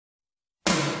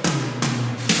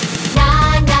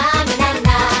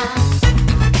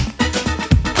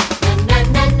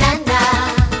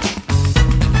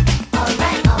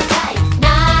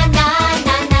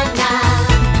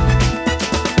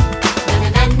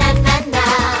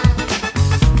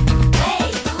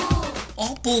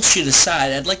bullshit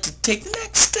aside, I'd like to take the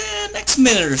next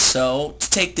minute or so to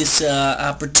take this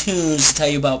opportunity to tell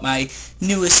you about my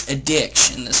newest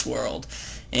addiction in this world.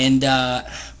 And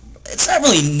it's not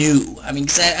really new. I mean,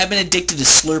 'cause I've been addicted to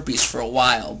Slurpees for a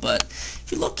while, but if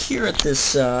you look here at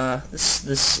this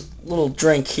this little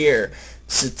drink here,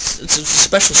 it's a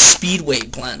special Speedway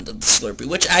blend of the Slurpee,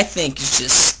 which I think is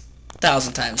just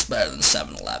 1,000 times better than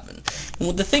 7-Eleven. And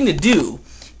what the thing to do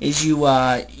is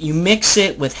you mix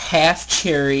it with half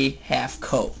cherry, half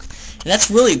Coke, and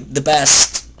that's really the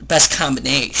best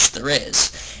combination there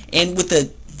is. And with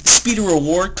the Speedy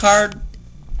reward card,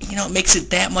 you know, it makes it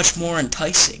that much more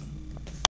enticing.